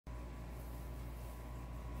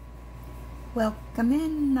Welcome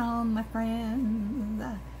in, all my friends.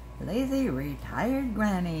 Lazy Retired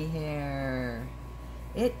Granny here.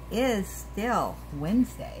 It is still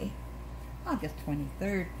Wednesday, August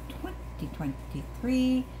 23rd,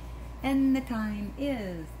 2023, and the time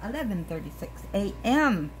is 11:36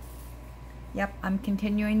 a.m. Yep, I'm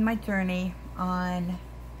continuing my journey on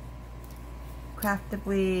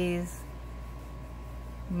Craftably's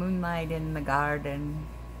Moonlight in the Garden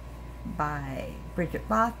by Bridget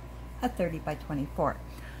Both, a 30 by 24.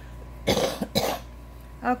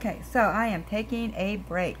 Okay, so I am taking a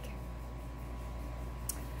break.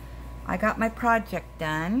 I got my project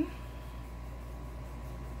done,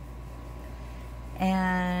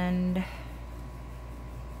 and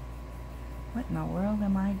what in the world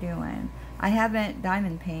am I doing? I haven't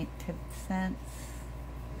diamond painted since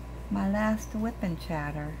my last whip and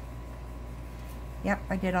chatter. Yep,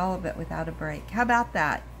 I did all of it without a break. How about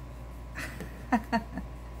that?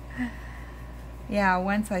 Yeah,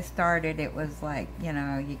 once I started, it was like, you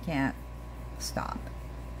know, you can't stop.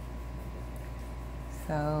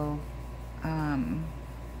 So, I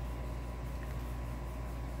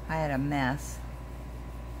had a mess.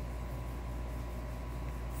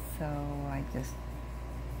 So I just,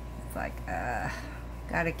 it's like,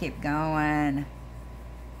 gotta keep going.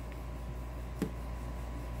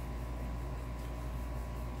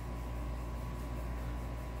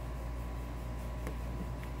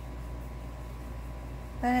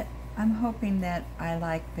 But I'm hoping that I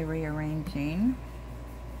like the rearranging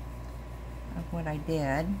of what I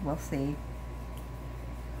did. We'll see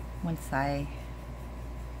once I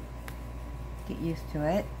get used to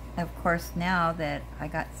it. Of course, now that I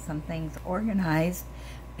got some things organized,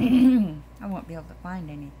 I won't be able to find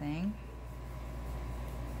anything.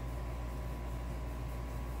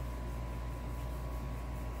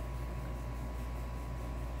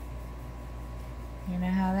 You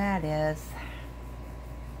know how that is.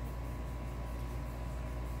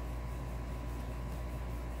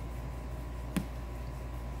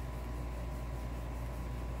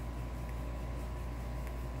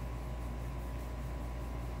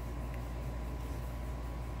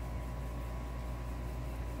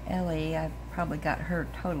 Ellie, I've probably got her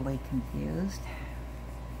totally confused.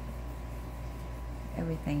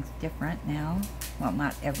 Everything's different now. Well,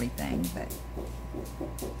 not everything, but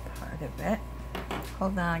part of it.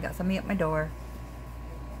 Hold on, I got somebody at my door.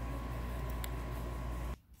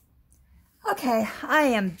 Okay, I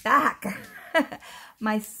am back.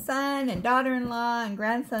 My son and daughter-in-law and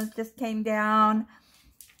grandsons just came down.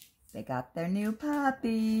 They got their new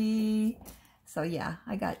puppy. So yeah,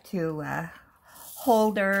 I got to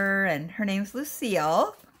hold her, and her name's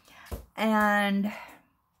Lucille, and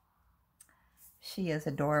she is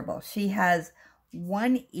adorable. She has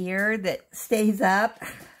one ear that stays up,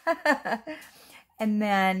 and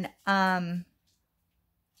then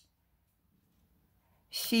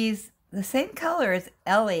she's the same color as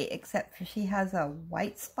Ellie, except for she has a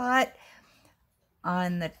white spot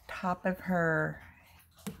on the top of her,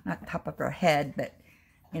 not top of her head, but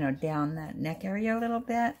you know, down that neck area a little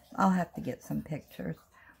bit. I'll have to get some pictures.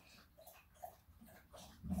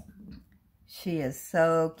 She is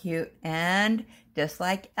so cute, and just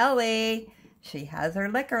like Ellie, she has her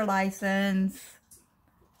liquor license.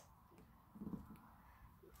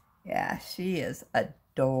 Yeah, she is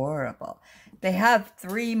adorable. They have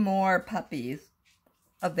 3 more puppies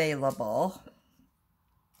available.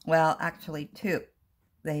 Well, actually 2.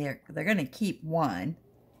 They're going to keep 1,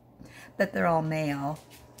 but they're all male.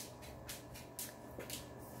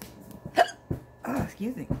 Oh,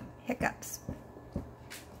 excuse me, hiccups.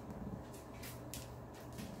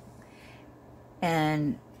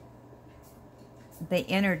 And they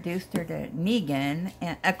introduced her to Negan,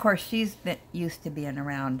 and of course she's been used to being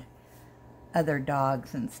around other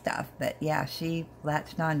dogs and stuff, but yeah, she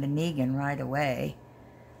latched on to Negan right away.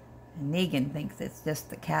 And Negan thinks it's just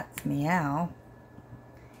the cat's meow.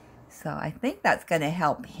 So I think that's going to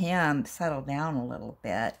help him settle down a little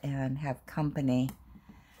bit and have company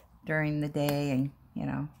during the day and, you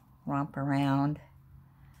know, romp around.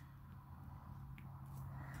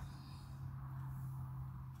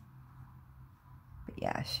 But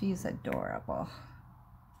yeah, she's adorable.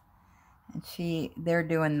 And they're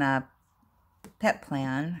doing the pet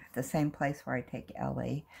plan at the same place where I take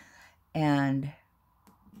Ellie. And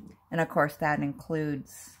of course that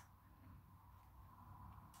includes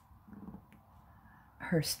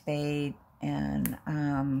her spade and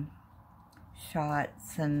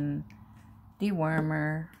shots and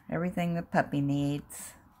dewormer, everything the puppy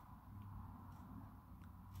needs.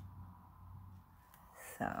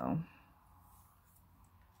 So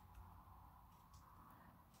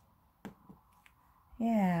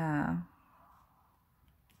yeah.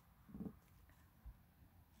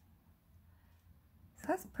 So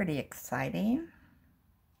that's pretty exciting.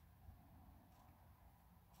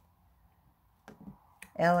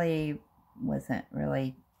 Ellie wasn't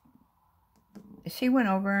really, she went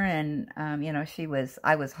over and, you know,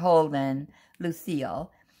 I was holding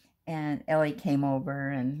Lucille, and Ellie came over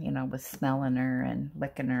and, you know, was smelling her and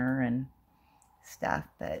licking her and stuff,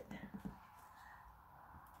 but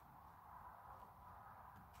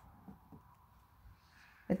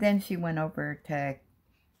then she went over to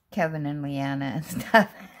Kevin and Leanna and stuff,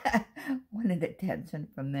 wanted attention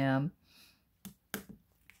from them.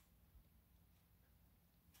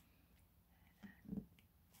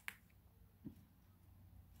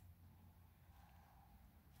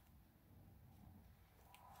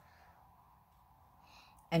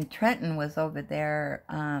 And Trenton was over there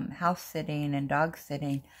house sitting and dog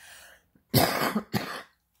sitting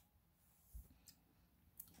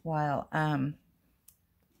while the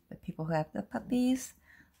people who have the puppies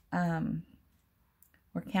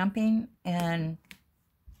were camping. And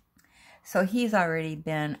so he's already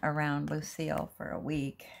been around Lucille for a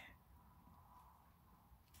week.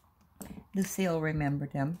 Lucille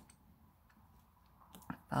remembered him.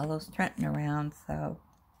 Follows Trenton around, so...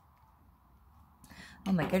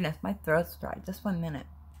 Oh my goodness, my throat's dry. Just 1 minute.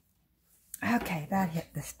 Okay, that hit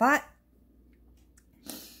the spot.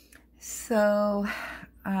 So,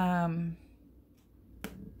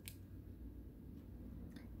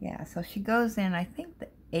 yeah, so she goes in, I think the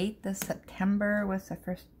 8th of September was the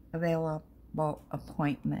first available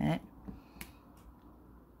appointment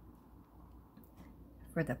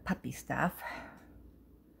for the puppy stuff.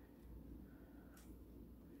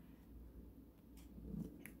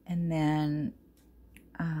 And then,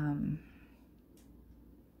 I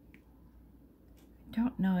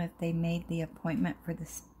don't know if they made the appointment for the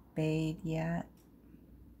spade yet.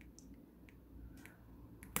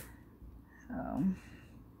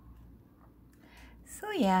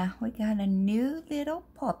 So yeah, we got a new little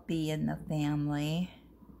puppy in the family.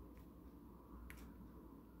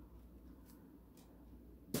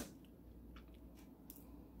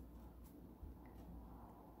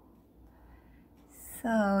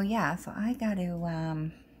 So yeah, so I got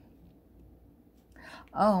to,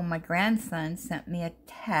 oh, my grandson sent me a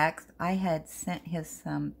text. I had sent his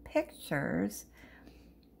some pictures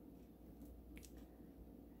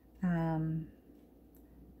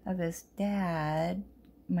of his dad,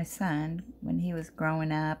 my son, when he was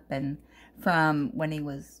growing up, and from when he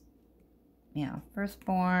was, you know, first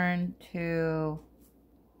born to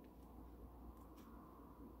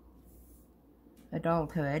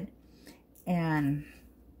adulthood. And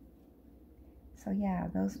so yeah,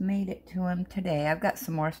 those made it to him today. I've got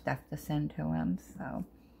some more stuff to send to him, so.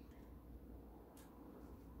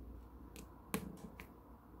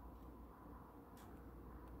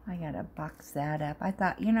 I gotta box that up. I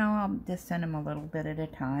thought, you know, I'll just send him a little bit at a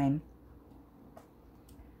time.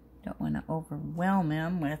 Don't want to overwhelm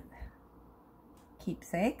him with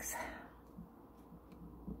keepsakes.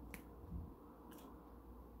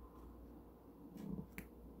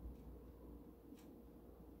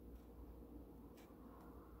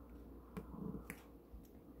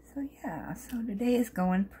 So yeah, so today is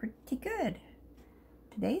going pretty good.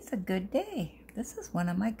 Today's a good day. This is one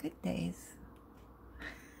of my good days.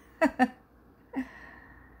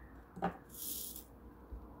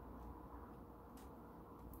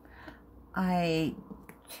 I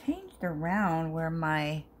changed around where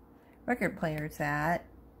my record player's at,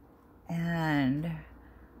 and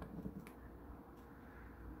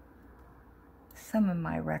some of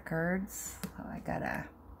my records, so I gotta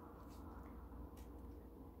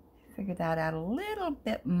figure that out a little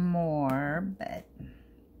bit more, but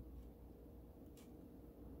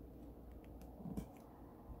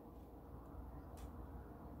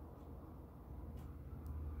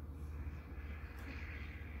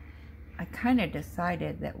I kind of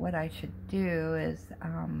decided that what I should do is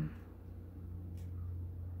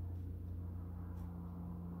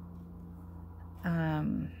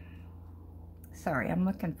sorry, I'm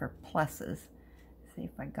looking for pluses. See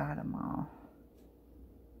if I got them all.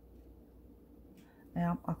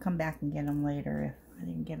 Well, I'll come back and get them later if I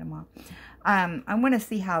didn't get them all. I want to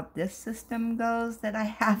see how this system goes that I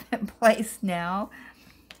have in place now.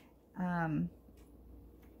 And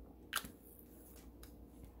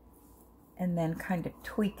then kind of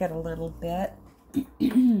tweak it a little bit. I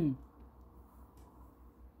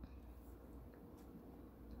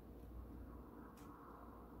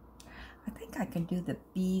think I can do the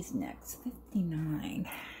bees next. 59.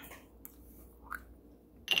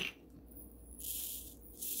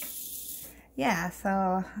 Yeah,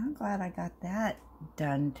 so I'm glad I got that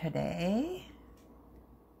done today.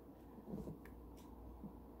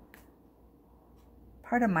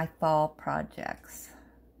 part of my fall projects.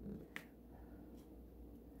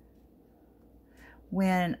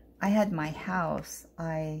 When I had my house,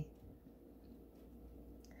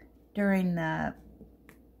 during the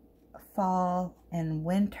fall and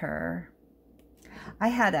winter,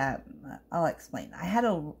 I'll explain. I had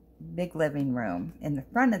a big living room in the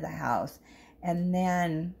front of the house, and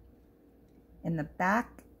then in the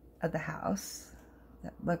back of the house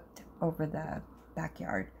that looked over the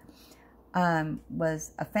backyard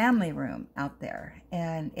was a family room out there,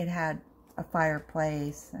 and it had a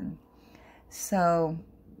fireplace. And so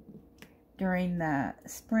during the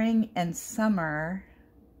spring and summer,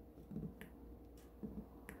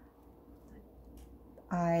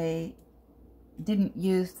 I didn't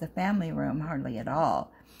use the family room hardly at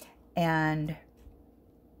all, and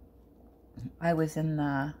I was in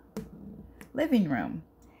the living room.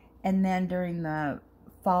 And then during the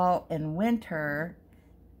fall and winter,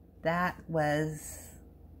 that was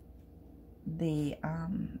the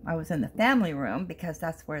I was in the family room because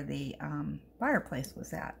that's where the fireplace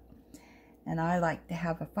was at, and I like to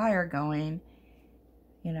have a fire going,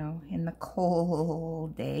 you know, in the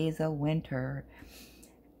cold days of winter.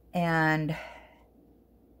 And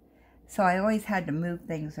so I always had to move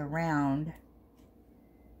things around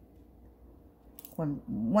from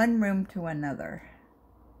one room to another.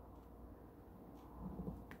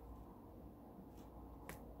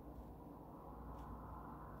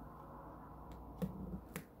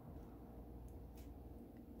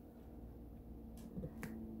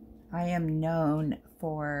 I am known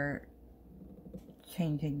for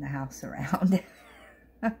changing the house around.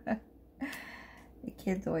 The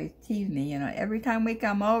kids always tease me, you know, every time we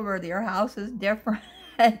come over, your house is different.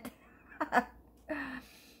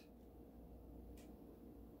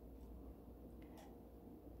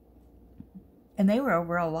 And they were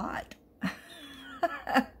over a lot.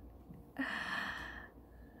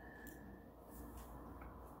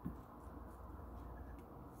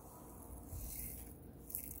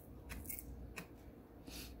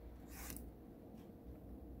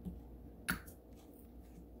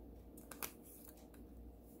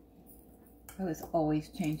 I was always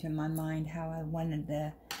changing my mind how I wanted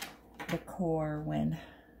the decor when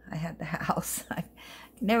I had the house. I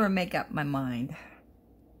could never make up my mind.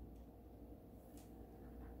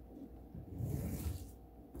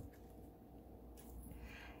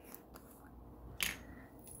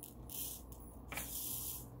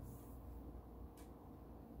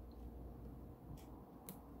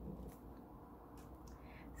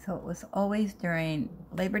 So it was always during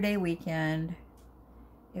Labor Day weekend.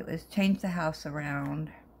 It was change the house around.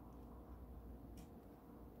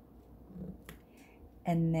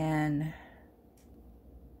 And then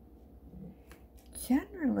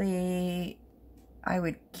generally I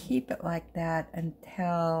would keep it like that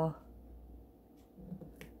until,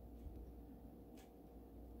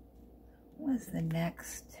 what was the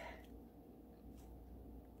next?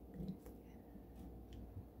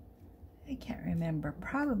 I can't remember.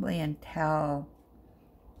 Probably until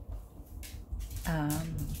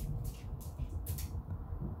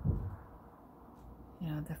you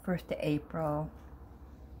know, the 1st of April.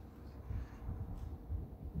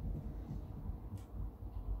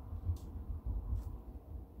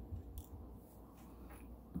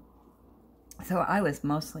 So I was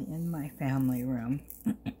mostly in my family room.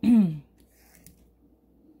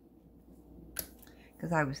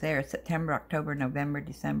 Because I was there September, October, November,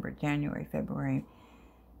 December, January, February,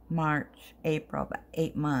 March, April, about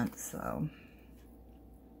 8 months. So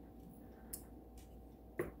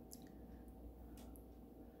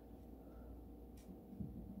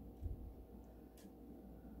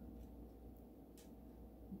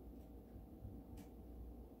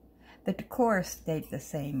the decor stayed the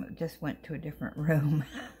same. It just went to a different room.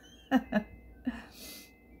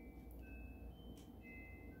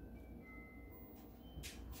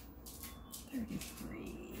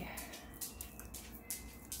 33.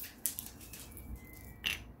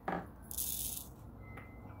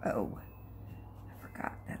 Oh, I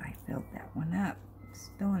forgot that I filled that one up.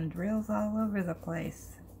 Spilling drills all over the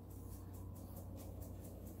place.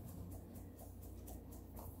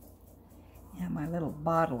 Yeah, my little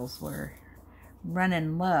bottles were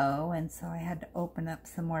running low, and so I had to open up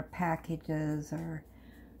some more packages or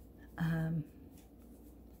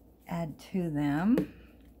add to them.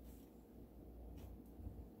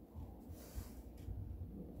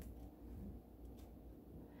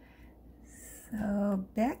 So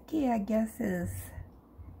Becky, I guess, is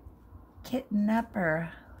kitting up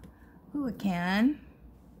her hurricane.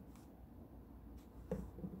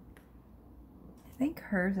 I think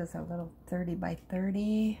hers is a little 30 by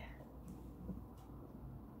 30.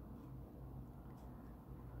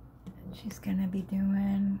 she's gonna be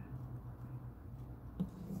doing.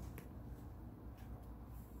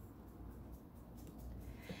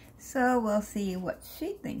 So we'll see what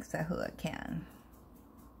she thinks of Hua can.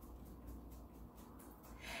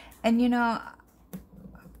 And you know,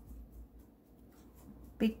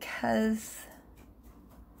 because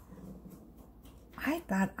I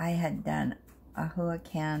thought I had done a Hua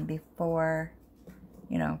can before,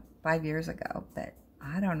 you know, 5 years ago, but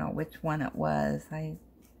I don't know which one it was.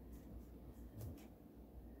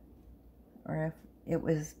 Or if it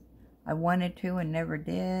was I wanted to and never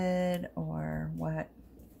did, or what.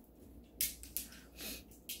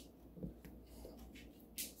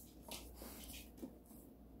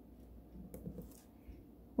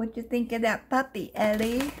 What'd you think of that puppy,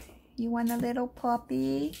 Ellie? You want a little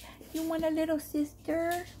puppy? You want a little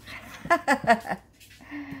sister?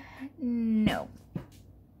 No.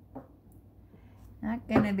 Not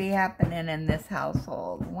gonna be happening in this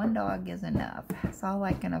household. One dog is enough. That's all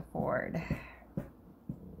I can afford.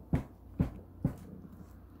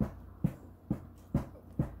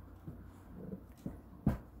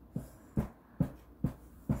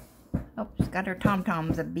 Oh, she's got her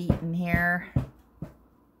tom-toms a beating here.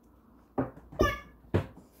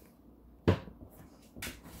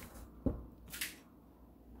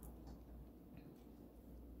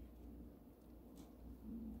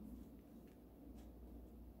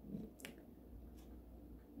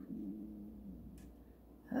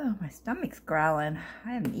 Oh, my stomach's growling.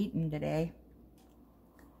 I haven't eaten today.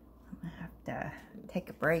 I'm gonna have to take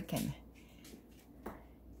a break and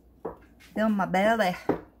fill my belly.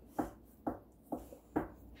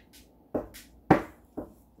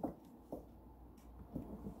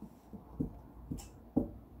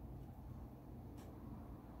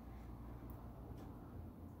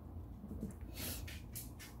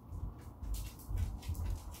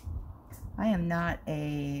 I am not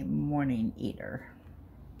a morning eater.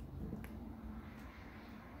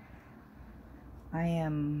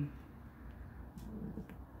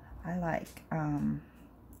 I like,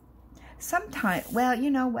 sometimes, well, you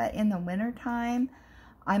know what, in the winter time,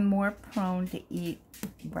 I'm more prone to eat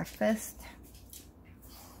breakfast,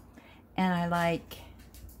 and I like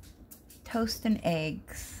toast and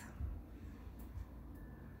eggs.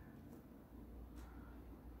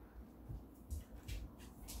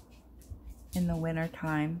 In the winter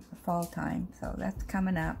time, the fall time, so that's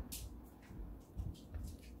coming up.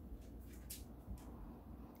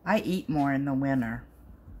 I eat more in the winter,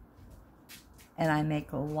 and I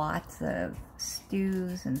make lots of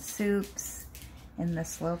stews and soups in the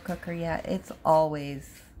slow cooker. Yeah, it's always,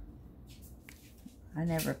 I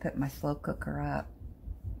never put my slow cooker up.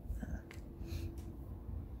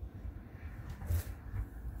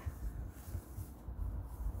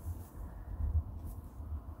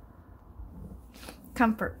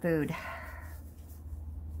 Comfort food.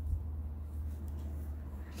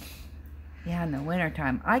 Yeah, in the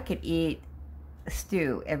wintertime, I could eat a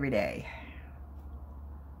stew every day.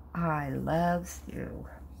 I love stew.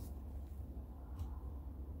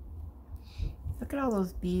 Look at all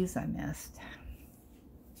those bees I missed.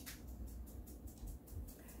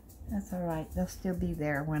 That's all right. They'll still be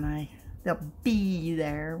there when they'll be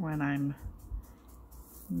there when I'm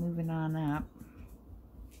moving on up.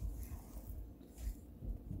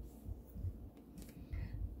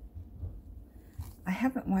 I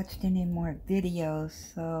haven't watched any more videos,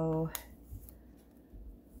 so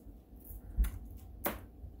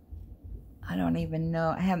I don't even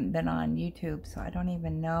know. I haven't been on YouTube, so I don't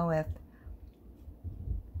even know if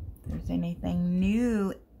there's anything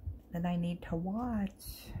new that I need to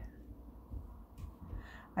watch.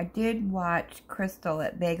 I did watch Crystal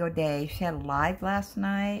at Bago Day. She had a live last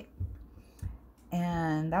night,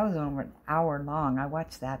 and that was over an hour long. I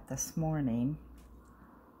watched that this morning.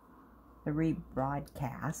 The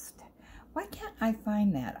rebroadcast. Why can't I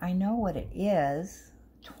find that? I know what it is.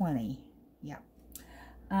 20. Yep.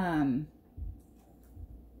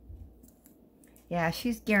 Yeah,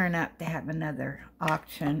 she's gearing up to have another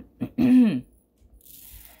auction to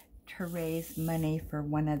raise money for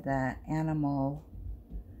one of the animal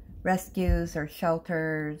rescues or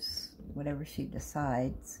shelters, whatever she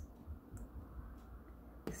decides.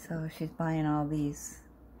 So she's buying all these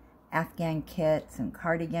Afghan kits and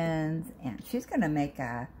cardigans, and she's going to make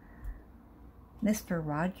a Mr.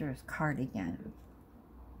 Rogers cardigan.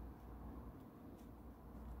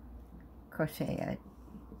 Crochet it.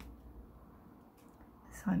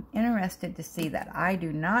 So I'm interested to see that. I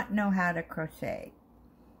do not know how to crochet.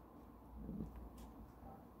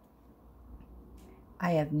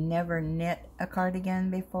 I have never knit a cardigan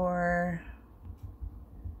before.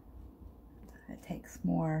 It takes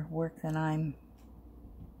more work than I'm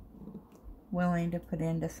willing to put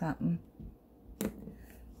into something.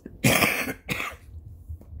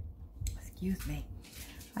 Excuse me.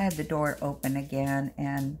 I had the door open again,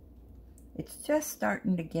 and it's just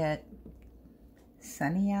starting to get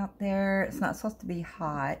sunny out there. It's not supposed to be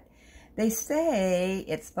hot. They say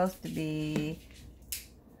it's supposed to be...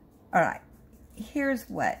 Alright, here's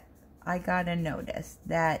what I gotta notice,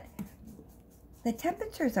 that the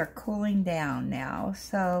temperatures are cooling down now,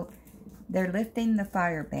 so they're lifting the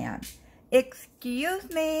fire ban. Excuse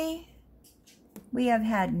me, we have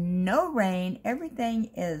had no rain. Everything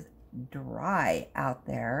is dry out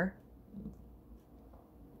there.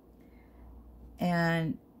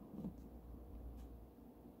 And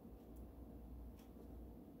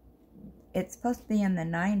it's supposed to be in the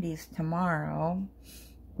 90s tomorrow,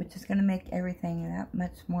 which is going to make everything that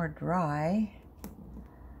much more dry.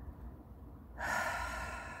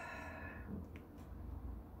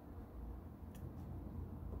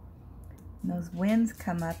 And those winds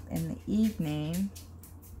come up in the evening.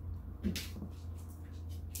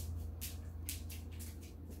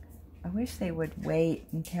 I wish they would wait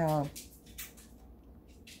until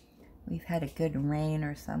we've had a good rain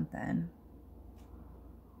or something.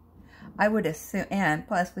 I would assume, and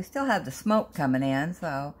plus we still have the smoke coming in,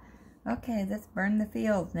 so okay, let's burn the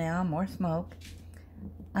fields now. More smoke.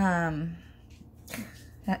 Good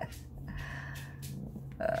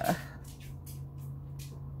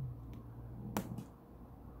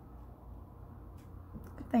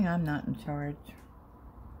thing I'm not in charge.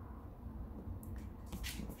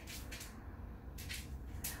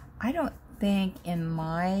 I don't think in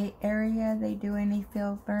my area they do any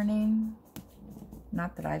field burning.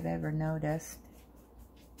 Not that I've ever noticed.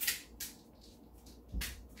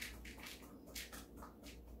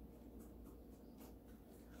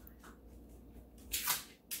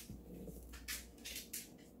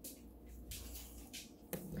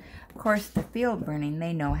 Of course, the field burning,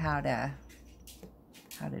 they know how to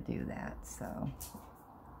do that, so.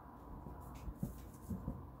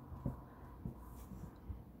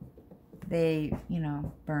 They, you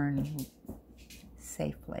know, burn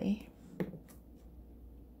safely.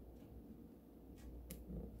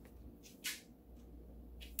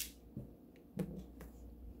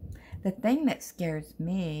 The thing that scares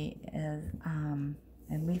me is, and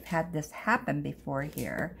we've had this happen before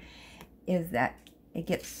here, is that it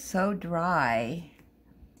gets so dry,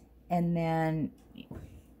 and then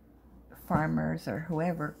farmers or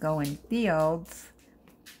whoever go in fields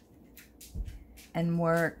and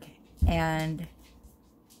work, and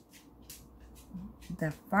the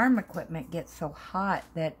farm equipment gets so hot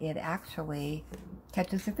that it actually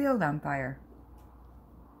catches the field on fire.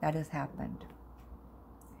 That has happened.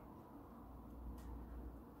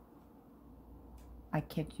 I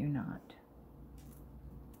kid you not.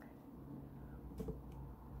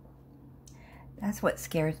 That's what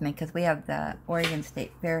scares me, because we have the Oregon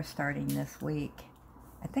State Fair starting this week.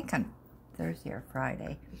 I think on Thursday or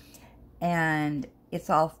Friday. And it's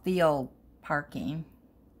all field parking.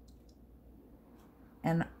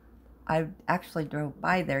 And I actually drove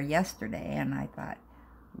by there yesterday, and I thought,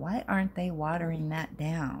 why aren't they watering that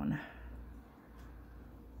down?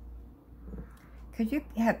 Because you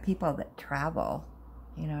have people that travel,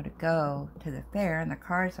 you know, to go to the fair, and the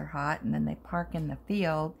cars are hot, and then they park in the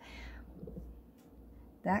field.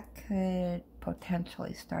 That could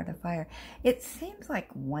potentially start a fire. It seems like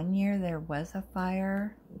one year there was a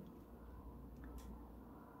fire.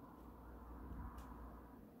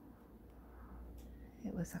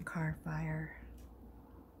 It was a car fire.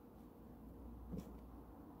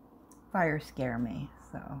 Fires scare me,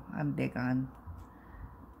 so I'm big on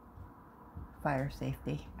fire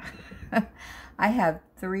safety. I have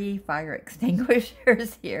 3 fire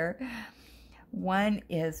extinguishers here. One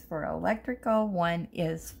is for electrical, one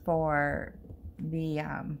is for the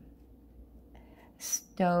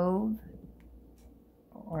stove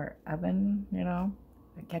or oven, you know,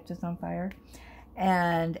 that catches on fire.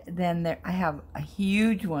 And then I have a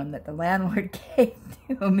huge one that the landlord gave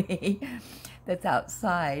to me that's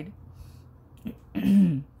outside.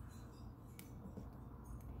 He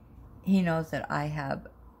knows that I have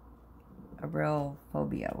a real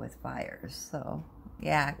phobia with fires, so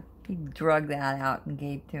yeah, he drug that out and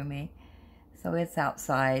gave to me. So it's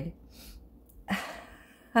outside.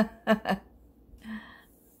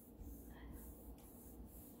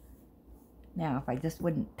 Now, if I just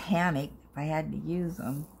wouldn't panic if I had to use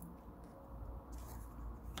them.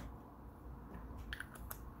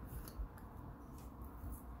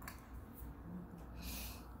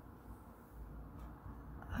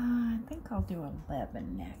 I think I'll do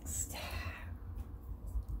 11 next.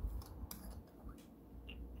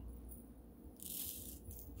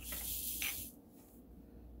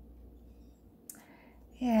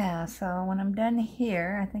 Yeah, so when I'm done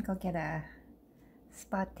here, I think I'll get a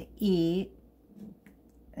spot to eat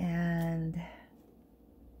and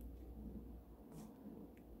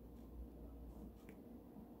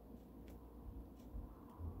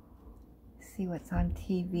see what's on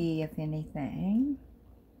TV, if anything.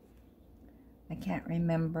 I can't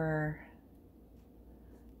remember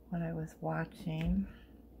what I was watching.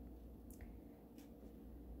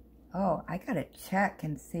 Oh, I gotta check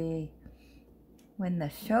and see when the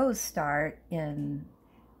shows start in,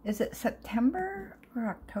 is it September or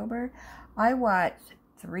October? I watch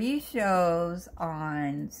 3 shows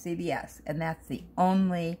on CBS, and that's the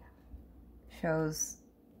only shows,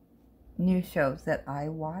 new shows that I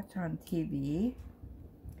watch on TV.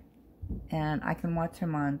 And I can watch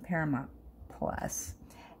them on Paramount Plus.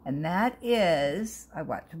 And that is, I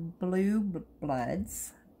watch Blue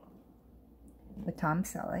Bloods with Tom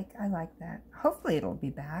Selleck. I like that. Hopefully it'll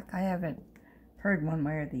be back. I haven't heard one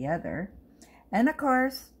way or the other. And of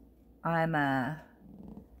course, I'm a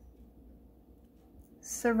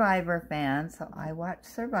Survivor fan, so I watch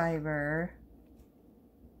Survivor.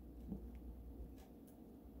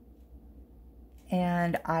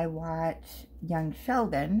 And I watch Young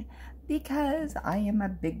Sheldon because I am a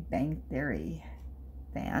Big Bang Theory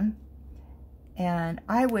fan. And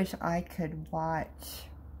I wish I could watch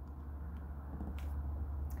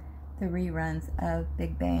the reruns of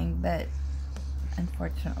Big Bang, but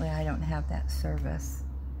unfortunately I don't have that service.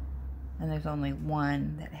 And there's only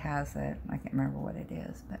one that has it. I can't remember what it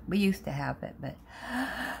is, but we used to have it, but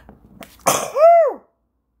oh,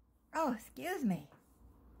 excuse me.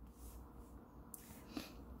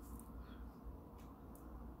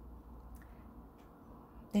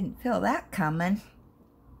 Didn't feel that coming.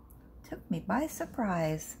 Took me by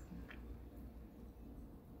surprise.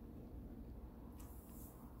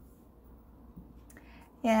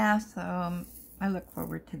 Yeah, so I look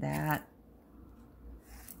forward to that.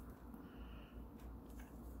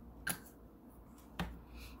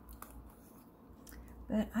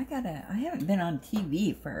 But I haven't been on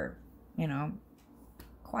TV for, you know,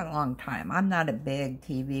 quite a long time. I'm not a big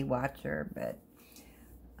TV watcher, but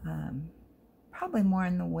probably more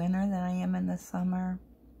in the winter than I am in the summer.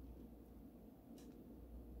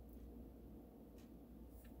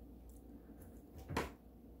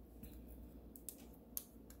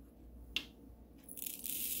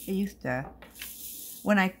 I used to,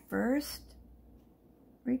 when I first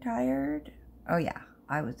retired, oh yeah,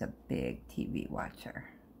 I was a big TV watcher.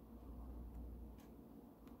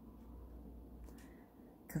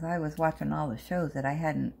 Because I was watching all the shows that I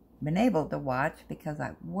hadn't been able to watch because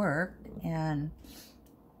I worked, and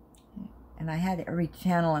I had every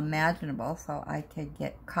channel imaginable so I could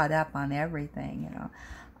get caught up on everything, you know.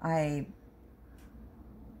 I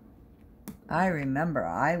remember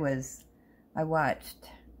I watched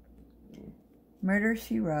Murder,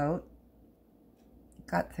 She Wrote,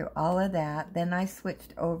 got through all of that. Then I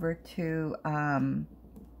switched over to what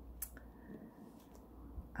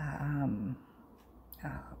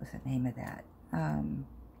was the name of that?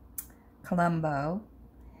 Columbo.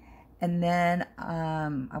 And then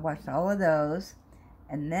I watched all of those.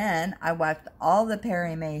 And then I watched all the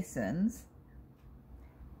Perry Masons.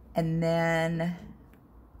 And then,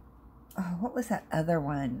 oh, what was that other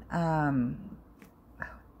one? Oh,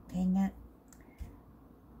 dang it.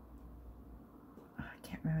 I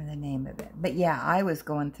can't remember the name of it. But yeah, I was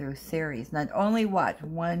going through series. And I'd only watch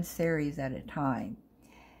one series at a time.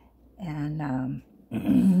 And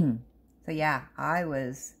so yeah, I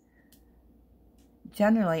was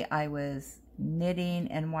knitting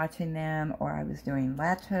and watching them, or I was doing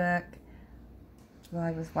latch hook while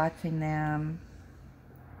I was watching them.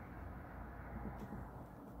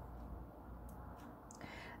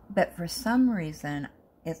 But for some reason,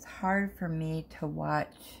 it's hard for me to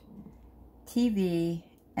watch TV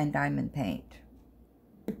and diamond paint.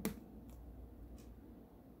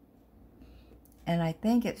 And I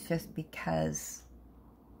think it's just because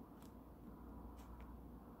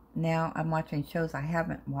now I'm watching shows I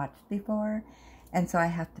haven't watched before, and so I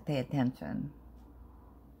have to pay attention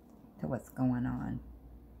to what's going on.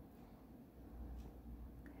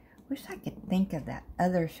 Wish I could think of that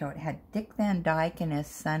other show. It had Dick Van Dyke and his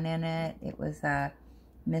son in it. It was a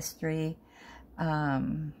mystery.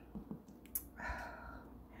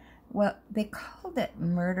 Well, they called it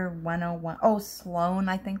Murder 101. Oh, Sloan,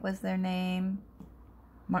 I think was their name.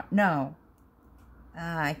 No.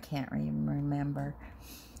 I can't even remember.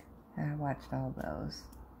 I watched all those.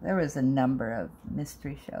 There was a number of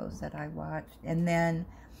mystery shows that I watched. And then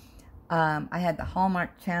I had the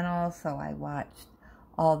Hallmark Channel, so I watched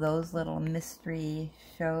all those little mystery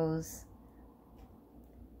shows.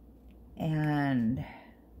 And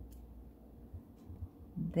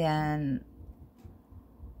then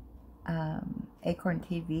Acorn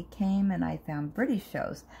TV came and I found British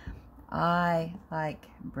shows. I like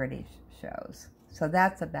British shows. So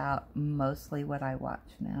that's about mostly what I watch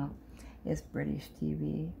now, is British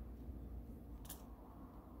TV.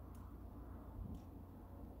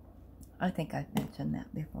 I think I've mentioned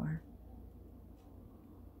that before.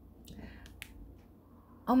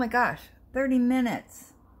 Oh my gosh, 30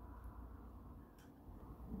 minutes.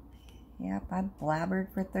 Yep, I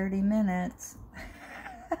blabbered for 30 minutes.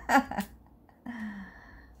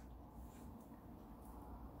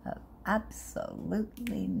 Of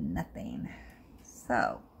absolutely nothing.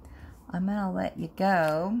 So, I'm going to let you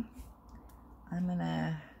go. I'm going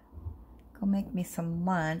to go make me some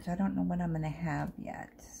lunch. I don't know what I'm going to have yet.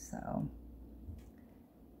 So,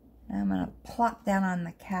 I'm going to plop down on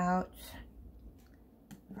the couch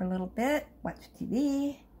for a little bit, watch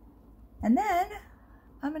TV, and then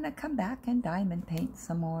I'm going to come back and diamond paint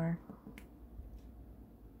some more.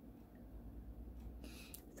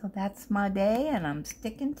 So that's my day, and I'm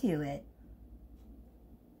sticking to it.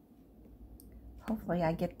 Hopefully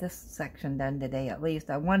I get this section done today at least.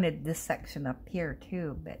 I wanted this section up here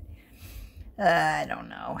too, but I don't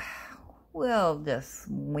know. We'll just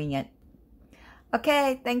wing it.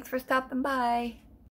 Okay, thanks for stopping by.